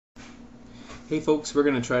Hey folks, we're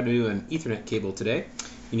going to try to do an Ethernet cable today.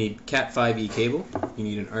 You need Cat5e cable, you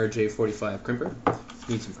need an RJ45 crimper,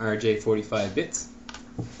 you need some RJ45 bits.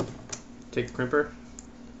 Take the crimper,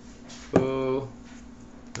 pull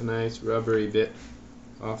a nice rubbery bit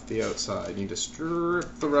off the outside. You need to strip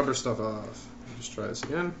the rubber stuff off. Just try this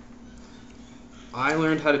again. I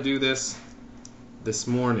learned how to do this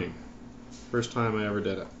morning. First time I ever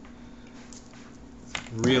did it.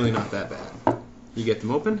 It's really not that bad. You get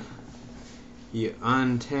them open. You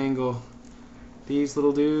untangle these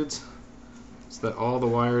little dudes so that all the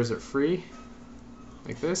wires are free,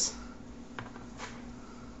 like this.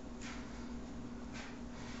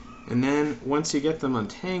 And then once you get them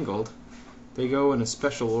untangled, they go in a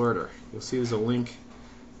special order. You'll see there's a link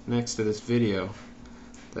next to this video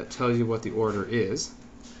that tells you what the order is.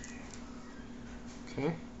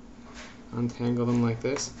 Okay, untangle them like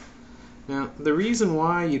this. Now, the reason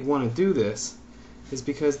why you'd want to do this is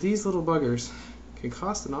because these little buggers can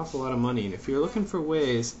cost an awful lot of money, and if you're looking for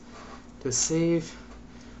ways to save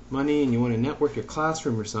money and you want to network your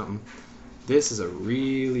classroom or something, this is a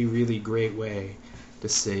really, really great way to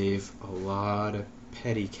save a lot of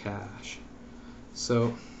petty cash.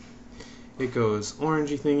 So it goes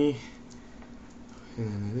orangey thingy, and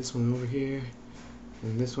then this one over here,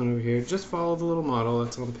 and this one over here. Just follow the little model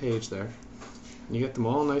that's on the page there, and you get them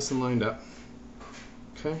all nice and lined up.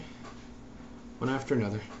 Okay? One after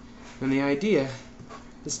another. And the idea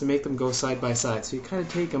is to make them go side by side. So you kind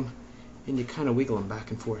of take them and you kind of wiggle them back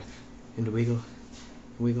and forth. And wiggle,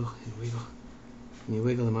 and wiggle, and wiggle. And you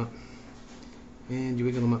wiggle them up. And you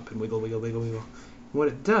wiggle them up and wiggle, wiggle, wiggle, wiggle. And what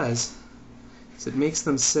it does is it makes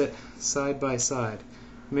them sit side by side.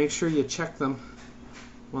 Make sure you check them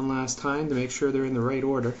one last time to make sure they're in the right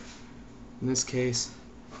order. In this case,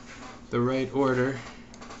 the right order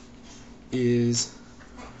is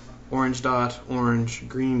orange dot, orange,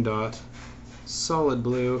 green dot, solid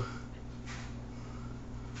blue,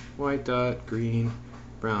 white dot, green,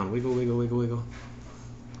 brown. Wiggle, wiggle, wiggle, wiggle.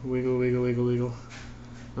 Wiggle, wiggle, wiggle, wiggle.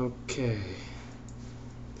 Okay.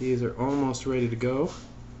 These are almost ready to go.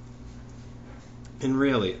 And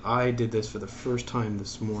really, I did this for the first time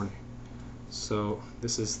this morning. So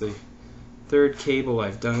this is the third cable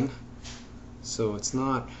I've done. So it's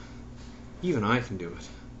not, even I can do it.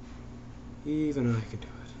 Even I can do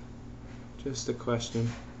it. Just a question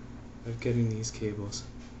of getting these cables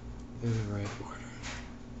in the right order,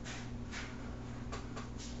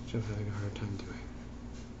 which I'm having a hard time doing.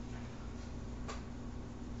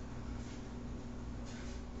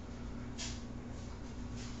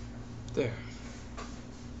 There.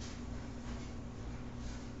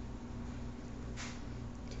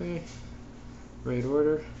 Okay, right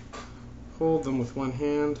order. Hold them with one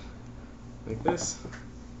hand, like this.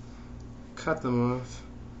 Cut them off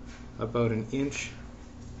about an inch,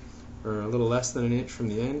 or a little less than an inch from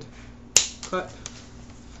the end. Cut.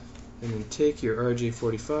 And then take your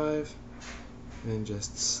RJ45 and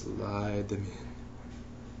just slide them in.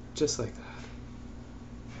 Just like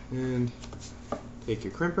that. And take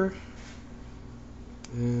your crimper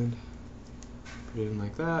and put it in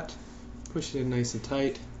like that. Push it in nice and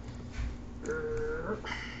tight.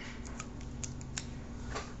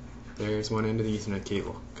 There's one end of the Ethernet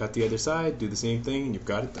cable. Cut the other side, do the same thing, and you've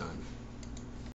got it done.